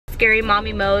Scary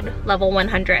mommy mode, level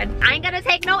 100. I ain't gonna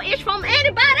take no ish from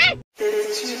anybody!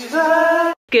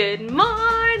 Good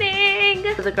morning!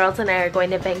 The girls and I are going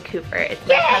to Vancouver. It's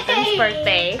my cousin's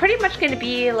birthday. Pretty much gonna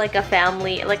be like a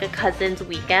family, like a cousin's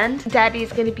weekend.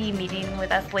 Daddy's gonna be meeting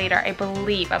with us later, I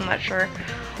believe. I'm not sure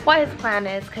what his plan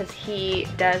is because he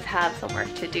does have some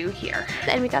work to do here.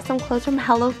 And we got some clothes from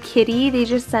Hello Kitty. They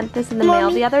just sent this in the mail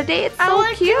the other day. It's so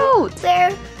cute.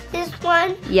 Wear this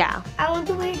one. Yeah. I want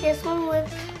to wear this one with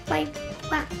my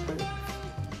black boots.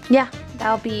 Yeah,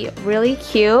 that'll be really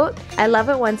cute. I love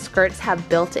it when skirts have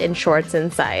built-in shorts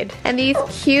inside. And these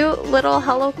cute little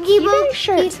Hello Kitty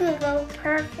shirts. These will go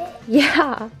perfect.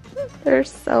 Yeah, they're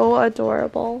so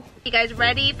adorable. You guys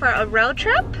ready for a road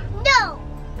trip? No.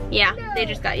 Yeah, they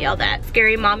just got yelled at.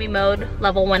 Scary mommy mode,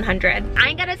 level 100. I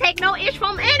ain't gonna take no ish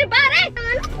from anybody.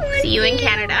 See you in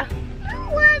Canada. I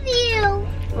love you.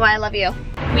 Well, I love you.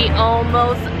 We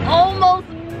almost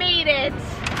made it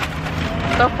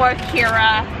before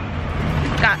Kira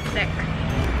got sick.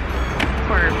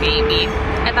 Poor baby.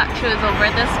 I thought she was over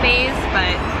this phase,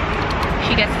 but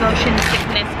she gets motion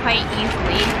sickness quite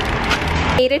easily.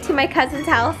 Made it to my cousin's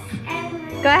house.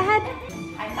 Go ahead.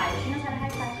 High five. She knows how to high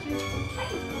five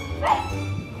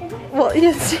too. Well,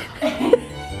 yes.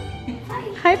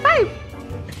 High five.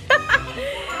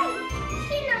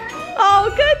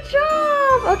 Oh, good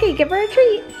job. Okay, give her a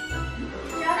treat.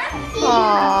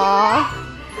 Aww.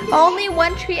 Only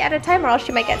one treat at a time or else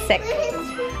she might get sick.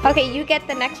 Okay, you get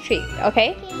the next treat,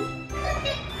 okay?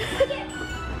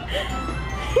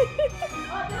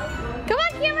 Come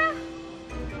on, Kira.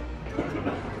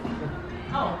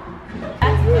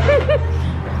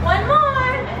 One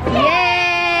more.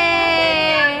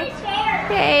 Yay!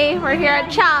 Okay, we're here at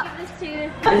Chop. Is it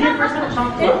your first time at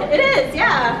Chop Club? It is,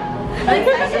 yeah. I'm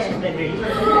excited.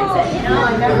 No,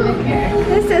 I've never been here.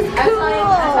 This is cool. I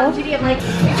saw Judy, I'm like,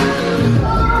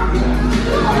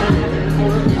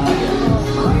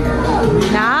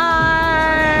 Nice!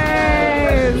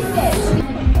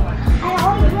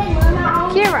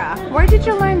 Kira, where did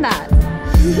you learn that?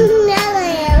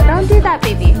 Don't do that,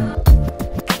 baby.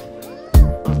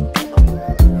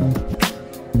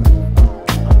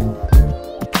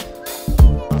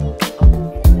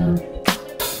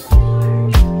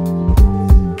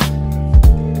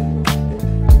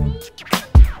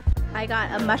 I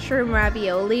got a mushroom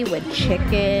ravioli with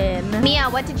chicken. Mia,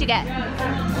 what did you get?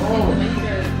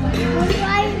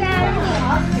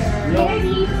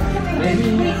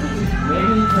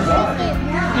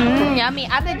 Yummy.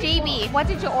 I'm the JB. What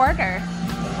did you order?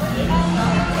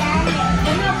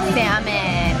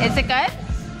 Salmon. Is it good?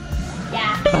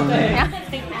 Yeah.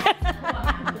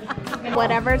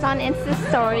 Whatever's on Insta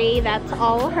story, that's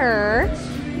all her.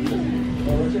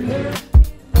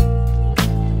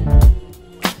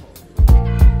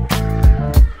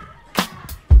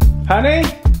 Honey?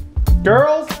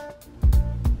 Girls? I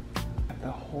have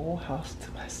the whole house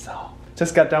to myself.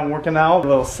 Just got done working out, a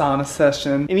little sauna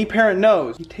session. Any parent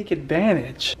knows, you take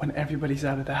advantage when everybody's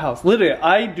out of the house. Literally,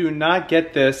 I do not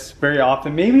get this very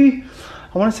often. Maybe,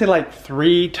 I wanna say like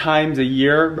 3 times a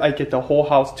year, I get the whole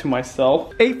house to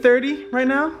myself. 8:30 right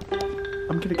now.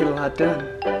 I'm gonna get a lot done.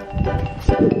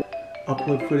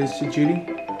 Upload footage to Judy.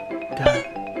 Got it.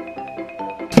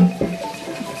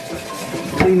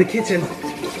 Clean the kitchen.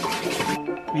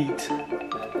 Eat.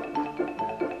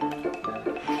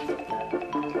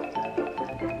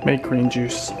 Make green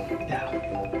juice. Yeah.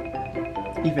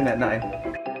 Even at 9.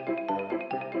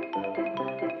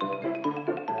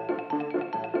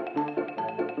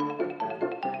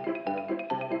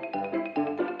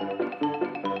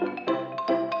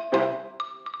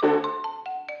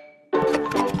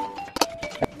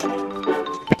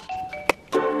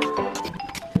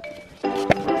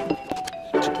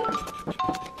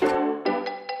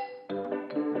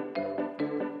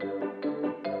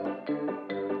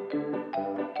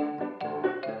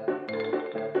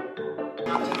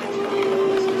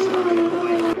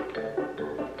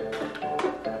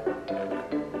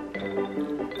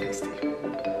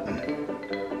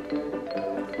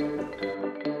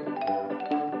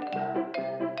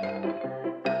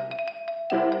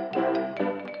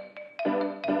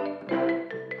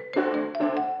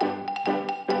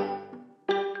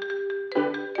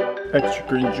 Extra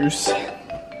green juice.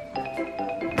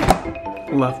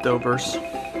 Leftovers.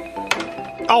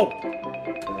 Oh!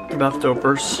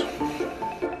 Leftovers.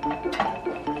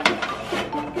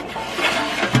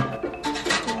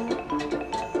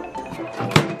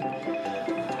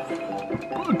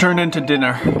 Turn into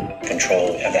dinner.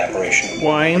 Control evaporation.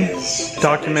 Wine,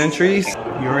 documentaries.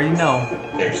 You already know.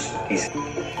 There's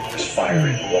fire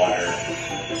and water,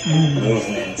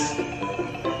 movement.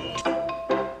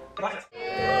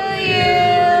 you.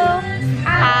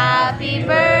 Happy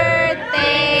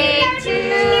birthday to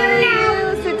you.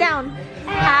 Sit down.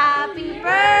 Happy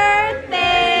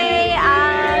birthday,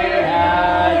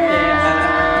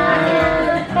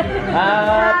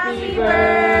 Happy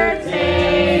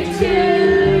birthday to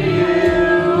you.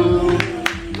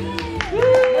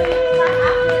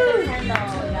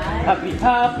 Happy,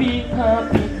 happy,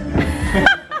 happy.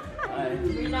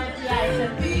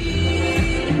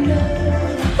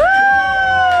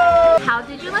 How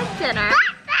did you like dinner?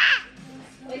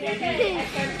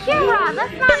 Kira,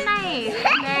 that's not nice.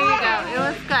 There you go. It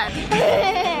was good.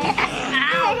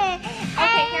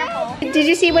 Okay, careful. Did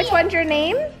you see which one's your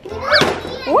name?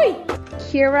 Oi.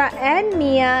 Kira and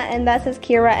Mia, and that says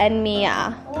Kira and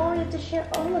Mia. Oh, you have to share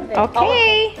all of it.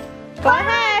 Okay. Go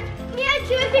ahead. Mia,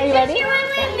 you Are you can ready? share one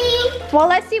with me. Well,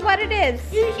 let's see what it is.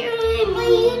 You share one with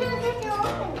me.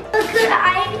 But could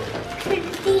I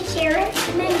share it?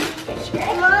 And then share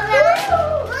it?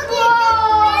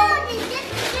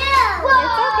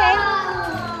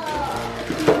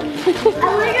 I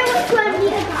wonder which one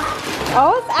Mia got.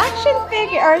 Oh, it's action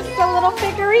figure, or it's the little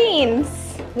figurines.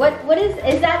 What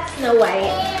is that Snow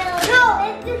White? No,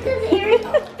 this is Ariel.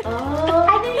 Oh.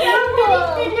 I think that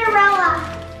Cinderella.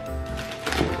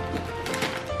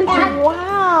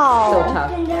 Wow. So tough.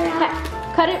 Cinderella.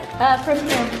 Cut it from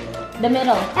here. The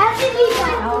middle. That should be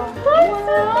fun.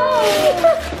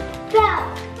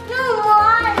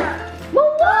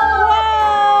 Whoa!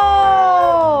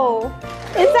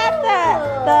 Is that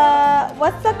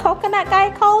what's the coconut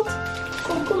guy called?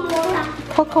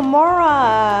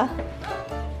 Kokomora.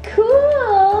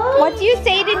 Cool. What do you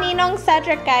say to Ninong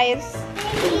Cedric, guys?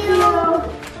 Thank you.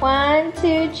 1,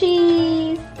 2,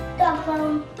 cheese.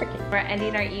 Welcome. We're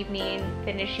ending our evening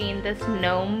finishing this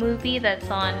gnome movie that's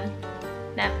on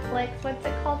Netflix. What's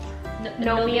it called?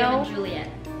 Romeo and Juliet.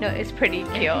 No, it's pretty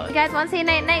cute. You guys want to say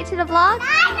night-night to the vlog?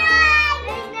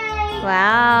 Night-night.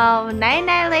 Wow.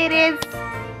 Night-night, ladies.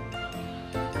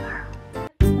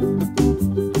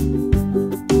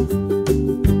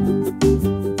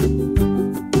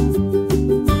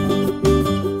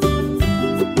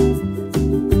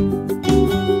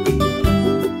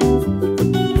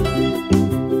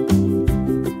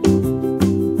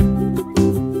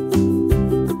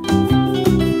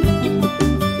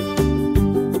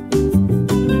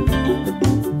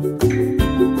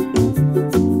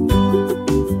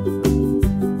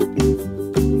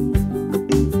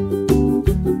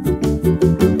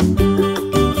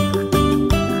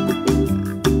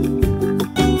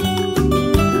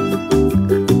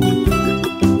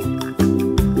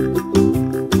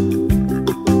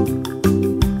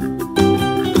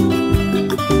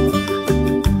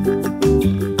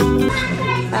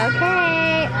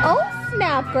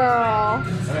 Girl.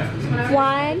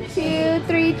 1, 2,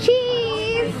 3,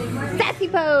 cheese. Sassy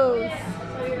pose.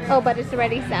 Oh, but it's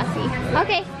already sassy.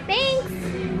 Okay, thanks.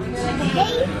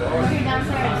 Hey.